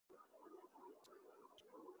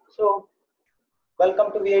So,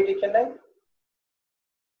 welcome to VIT Chennai.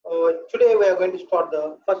 Today we are going to start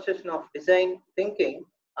the first session of design thinking,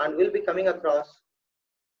 and we'll be coming across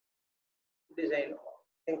design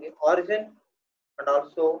thinking origin and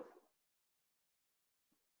also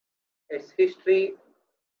its history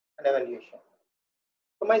and evolution.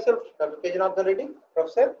 So, myself, Dr. K. Janardhan Reddy,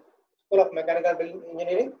 Professor, School of Mechanical Building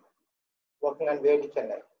Engineering, working on VIT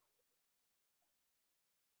Chennai.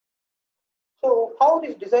 So, how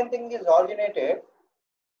this design thinking is originated?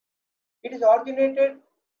 It is originated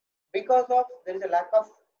because of there is a lack of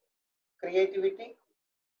creativity,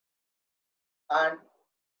 and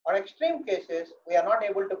on extreme cases, we are not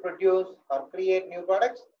able to produce or create new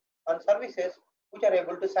products and services which are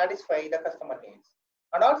able to satisfy the customer needs.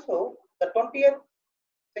 And also, the 20th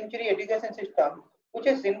century education system, which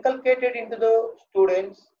is inculcated into the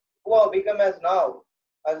students who have become as now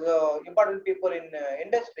as important people in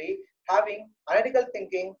industry, having analytical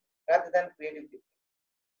thinking rather than creative thinking.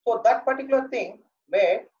 So that particular thing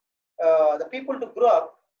made the people to grow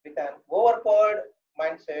up with an overpowered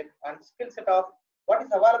mindset and skill set of what is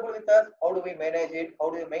available with us, how do we manage it, how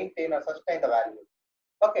do we maintain or sustain the value.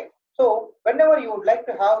 Okay, so whenever you would like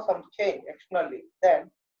to have some change externally, then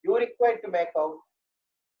you require to make out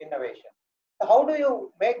innovation. So how do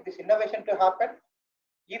you make this innovation to happen?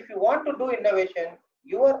 If you want to do innovation,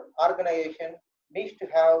 your organization needs to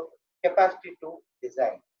have capacity to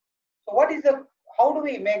design. So what is the, how do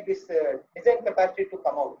we make this design capacity to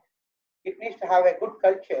come out? It needs to have a good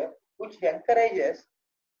culture which encourages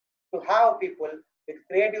to have people with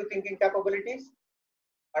creative thinking capabilities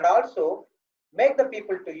and also make the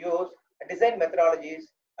people to use design methodologies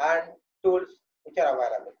and tools which are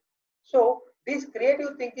available. So this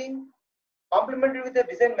creative thinking complemented with the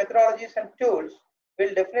design methodologies and tools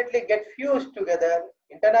will definitely get fused together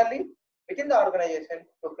internally within the organization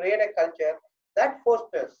to create a culture that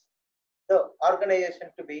fosters the organization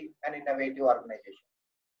to be an innovative organization.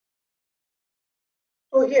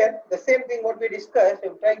 So here, the same thing what we discussed,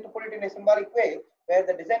 I'm trying to put it in a symbolic way, where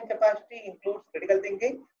the design capacity includes critical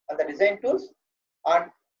thinking and the design tools, and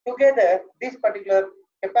together this particular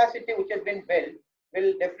capacity which has been built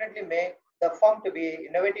will definitely make the firm to be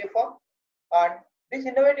innovative firm, and this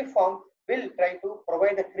innovative firm will try to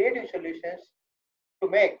provide the creative solutions to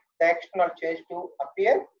make the external change to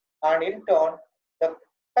appear, and in turn the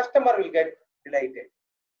customer will get delighted.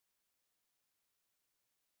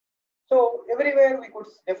 So everywhere we could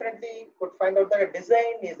definitely find out that a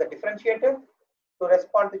design is the differentiator to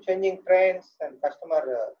respond to changing trends and customer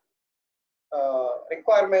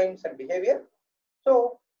requirements and behavior.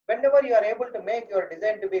 So whenever you are able to make your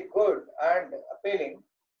design to be good and appealing,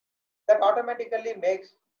 that automatically makes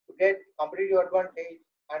to get competitive advantage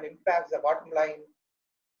and impacts the bottom line,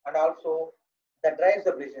 and also that drives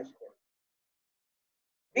the business growth.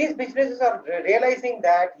 These businesses are realizing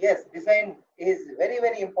that yes, design is very,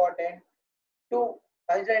 very important to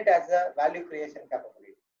consider it as a value creation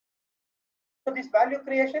capability. So this value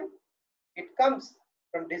creation, it comes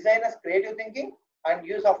from designers' creative thinking and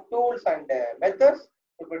use of tools and methods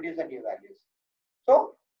to produce the new values.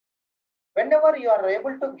 So whenever you are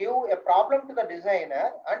able to give a problem to the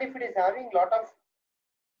designer, and if it is having a lot of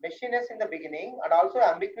messiness in the beginning and also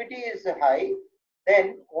ambiguity is high,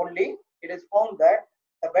 then only it is found that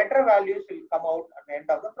the better values will come out at the end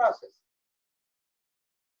of the process.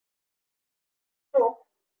 So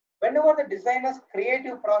whenever the designer's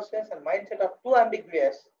creative process and mindset are too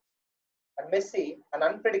ambiguous and messy and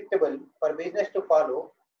unpredictable for business to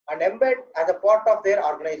follow and embed as a part of their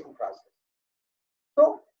organizing process.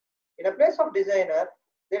 So in a place of designer,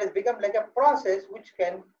 there has become like a process which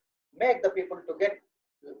can make the people to get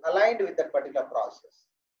aligned with that particular process.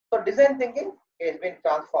 So design thinking has been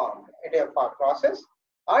transformed into a process,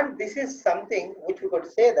 and this is something which we could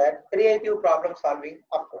say that creative problem solving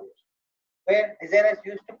approach, where designers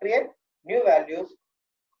used to create new values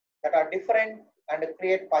that are different and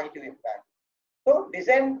create positive impact. So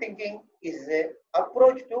design thinking is an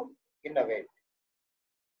approach to innovate.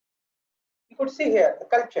 You could see here the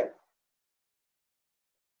culture.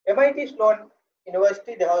 MIT Sloan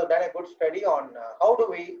University, they have done a good study on how do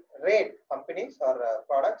we rate companies or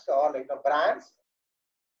products or brands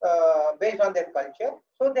based on their culture.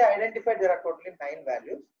 So they identified there are totally 9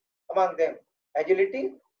 values. Among them,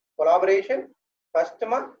 agility, collaboration,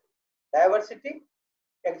 customer, diversity,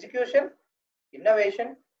 execution,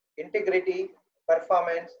 innovation, integrity,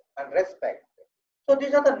 performance, and respect. So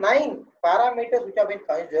these are the 9 parameters which have been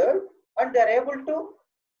considered, and they are able to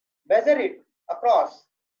measure it across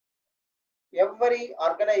every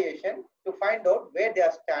organization to find out where they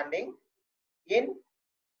are standing in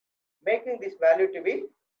making this value to be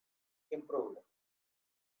improved.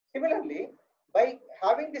 Similarly, by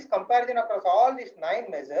having this comparison across all these 9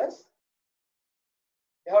 measures,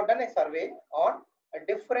 they have done a survey on a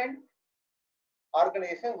different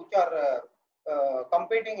organizations which are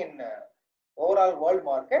competing in overall world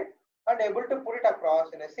market and able to put it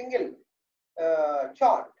across in a single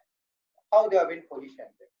chart how they have been positioned.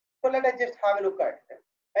 So let us just have a look at it.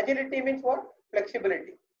 Agility means what?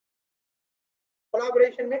 Flexibility.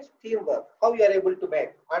 Collaboration means teamwork, how you are able to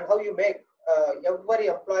make and how you make every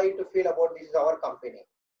employee to feel about this is our company.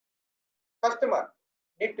 Customer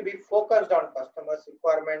need to be focused on customers'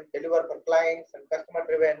 requirement, deliver for clients and customer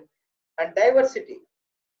driven. And diversity,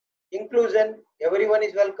 inclusion, everyone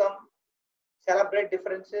is welcome, celebrate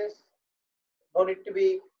differences, no need to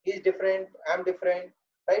be he's different, I'm different,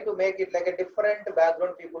 try to make it like a different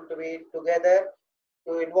background people to be together,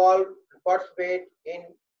 to involve and participate in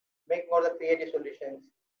making all the creative solutions.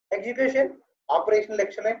 Execution, operational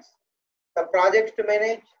excellence, the projects to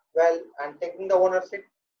manage well and taking the ownership.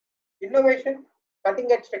 Innovation,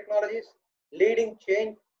 cutting edge technologies, leading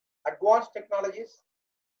change, advanced technologies.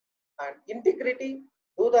 And integrity,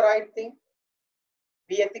 do the right thing,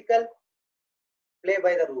 be ethical, play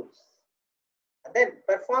by the rules. And then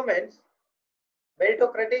performance,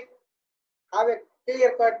 meritocratic, have a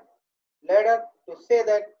clear cut ladder to say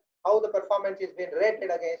that how the performance is being rated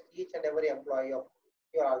against each and every employee of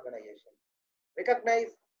your organization. Recognize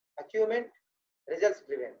achievement, results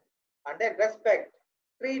driven. And then respect,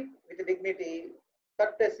 treat with dignity,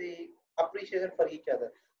 courtesy, appreciation for each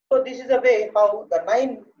other. So this is a way how the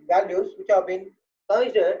 9 values which have been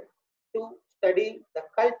considered to study the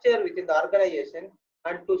culture within the organization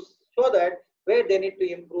and to show that where they need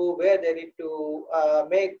to improve, where they need to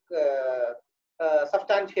make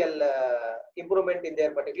substantial improvement in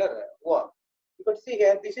their particular work. You could see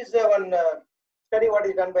here, this is one study what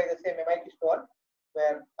is done by the same MIT Stone,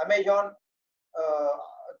 where Amazon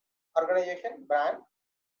organization brand,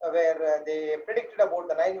 where they predicted about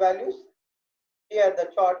the 9 values. Here the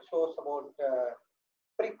chart shows about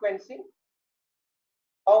frequency,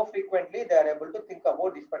 how frequently they are able to think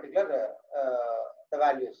about this particular the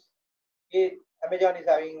values. Amazon is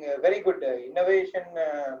having a very good innovation.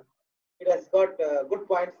 It has got good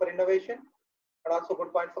points for innovation and also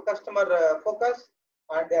good point for customer focus,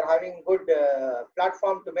 and they are having good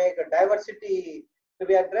platform to make a diversity to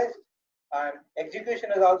be addressed, and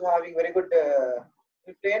execution is also having very good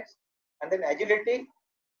influence, and then agility,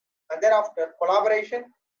 and thereafter collaboration,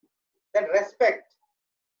 then respect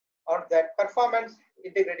on that performance,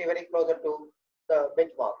 integrity very closer to the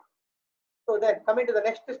benchmark. So then coming to the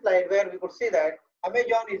next slide, where we could see that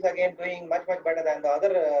Amazon is again doing much better than the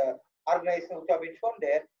other organizations which have been shown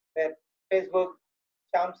there, where Facebook,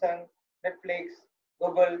 Samsung, Netflix,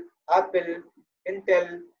 Google, Apple,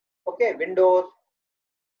 Intel, okay, Windows,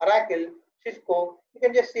 Oracle, Cisco. You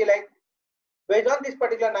can just see like based on these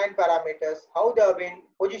particular 9 parameters, how they have been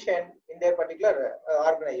positioned in their particular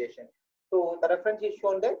organization. So the reference is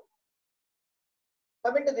shown there.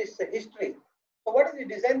 Coming to this history. So what is the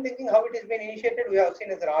design thinking, how it has been initiated, we have seen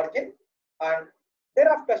as an origin, and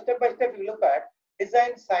thereafter step by step we look at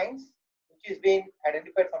design science, which is being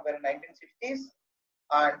identified somewhere in 1960s,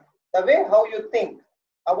 and the way how you think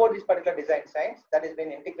about this particular design science that is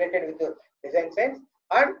being integrated with the design science,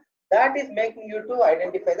 and that is making you to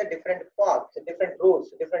identify the different paths, different routes,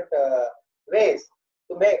 different ways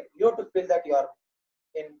to make you to feel that you are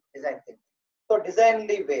in design thinking. So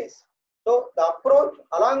designly ways. So the approach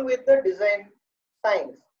along with the design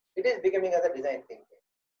science, it is becoming as a design thinking.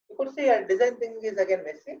 You could see a design thinking is again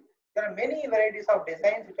messy. There are many varieties of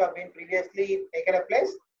designs which have been previously taken a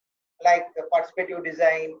place, like the participative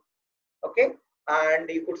design, okay, and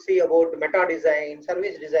you could see about meta design,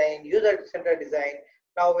 service design, user-centered design.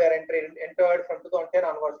 Now we are entered from 2010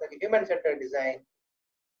 onwards like human-centered design.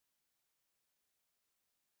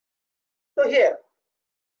 So here,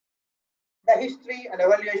 the history and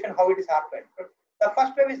evaluation how it has happened. The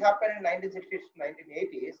first wave is happened in 1960s to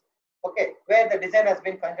 1980s, okay, where the design has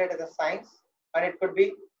been considered as a science and it could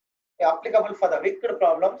be applicable for the wicked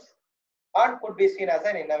problems and could be seen as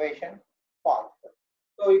an innovation path.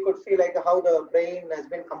 So you could see like how the brain has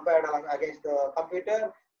been compared against the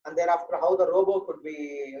computer, and thereafter how the robot could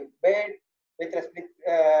be made with respect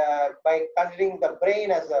by considering the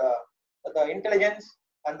brain as the intelligence,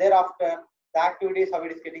 and thereafter the activities how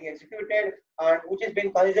it is getting executed, and which is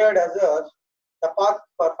being considered as the path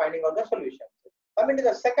for finding out the solutions. Coming to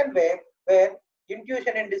the second way, where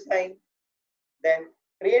intuition in design, then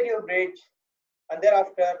creative bridge, and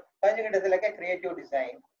thereafter considered as like a creative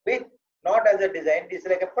design with not as a design, it is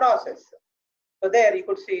like a process. So there you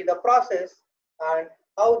could see the process and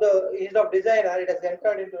how the instead of designer it has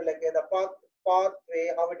entered into like the path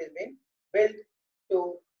pathway, how it is being built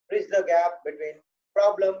to bridge the gap between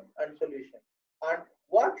problem and solution. And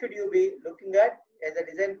what should you be looking at as a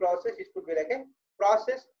design process? It could be like a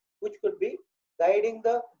process which could be guiding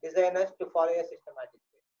the designers to follow a systematic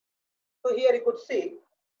way. So here you could see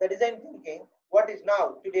the design thinking, what is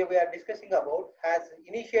now today we are discussing about, has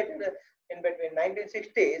initiated in between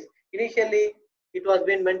 1960s. Initially, it was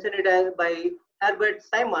being mentioned as by Herbert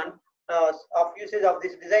Simon of usage of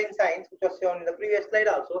this design science, which was shown in the previous slide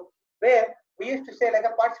also, where we used to say like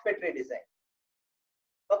a participatory design.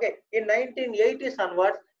 Okay, in 1980s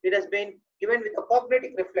onwards, it has been given with the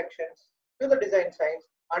cognitive reflections to the design science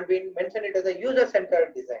and been mentioned it as a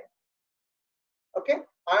user-centered design. Okay,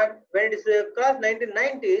 and when it is across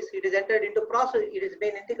 1990s, it is entered into process. It has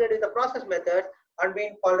been integrated with the process methods and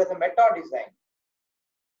being called as a meta design.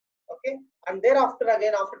 Okay, and thereafter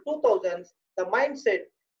again after 2000s, the mindset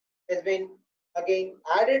has been again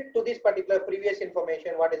added to this particular previous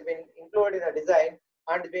information what has been included in a design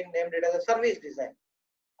and been named it as a service design.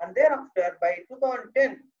 And thereafter by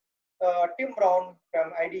 2010, Tim Brown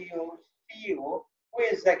from IDEO CEO, who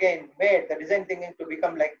is again made the design thinking to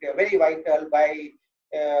become like very vital by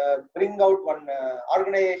bring out one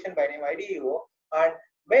organization by name IDEO and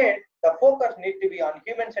made the focus need to be on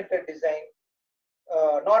human-centered design,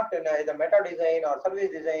 not in the meta design or service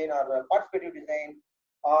design or participative design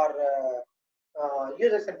or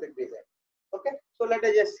user-centric design. Okay, so let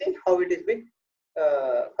us just see how it has been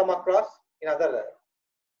come across in other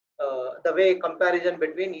the way comparison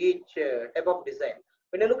between each type of design.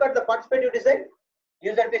 When you look at the participative design,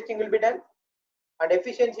 user testing will be done and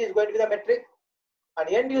efficiency is going to be the metric, and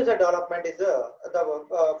end user development is the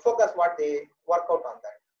focus what they work out on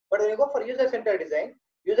that. But when you go for user centered design,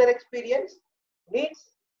 user experience needs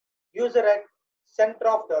user at center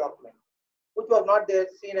of development, which was not there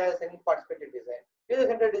seen as in participative design. User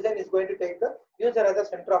centered design is going to take the user as a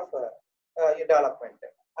center of development.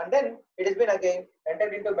 And then it has been again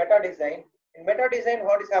entered into meta design. In meta design,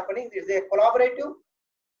 what is happening is a collaborative,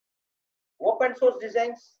 open source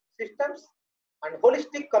design systems and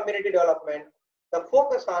holistic community development, the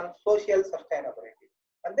focus on social sustainability.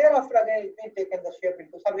 And thereafter again it has taken the shape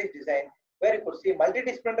into service design, where you could see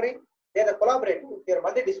multidisciplinary, they are the collaborative, they are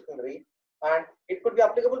multidisciplinary, and it could be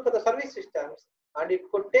applicable for the service systems, and it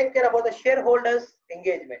could take care about the shareholders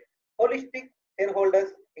engagement, holistic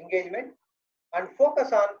shareholders engagement, and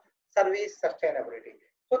focus on service sustainability.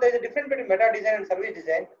 So there is a difference between meta design and service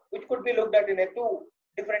design, which could be looked at in a two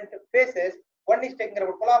different phases. One is taking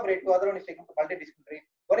about collaborative, other one is taking multidisciplinary.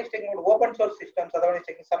 One is taking about open source systems, other one is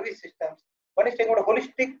taking service systems. One is taking about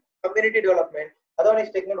holistic community development, other one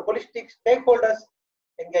is taking about holistic stakeholders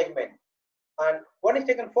engagement. And one is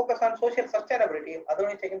taking focus on social sustainability, other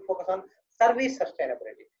one is taking focus on service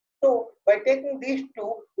sustainability. So by taking these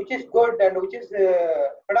two, which is good and which is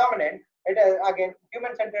predominant, it again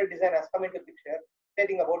human-centered design has come into picture,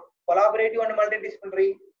 stating about collaborative and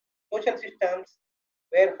multidisciplinary social systems,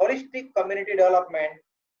 where holistic community development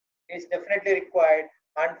is definitely required,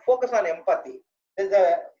 and focus on empathy. This is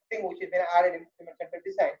a thing which has been added in human-centered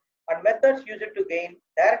design, and methods used to gain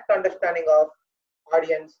direct understanding of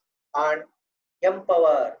audience and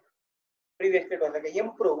empower. Previously it was like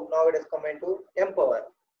improve, now it has come into empower.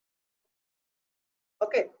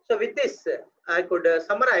 Okay, so with this I could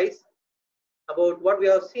summarize about what we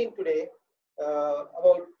have seen today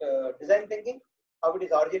about design thinking, how it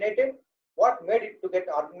is originated, what made it to get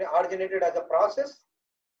originated as a process,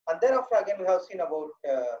 and thereafter again we have seen about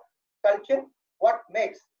culture, what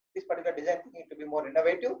makes this particular design thinking to be more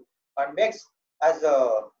innovative and makes as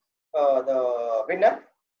the winner.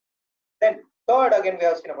 Then third again we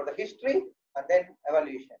have seen about the history and then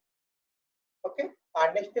evolution. Okay,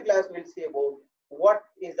 and next class we'll see about what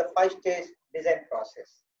is the 5-stage design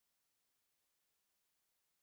process.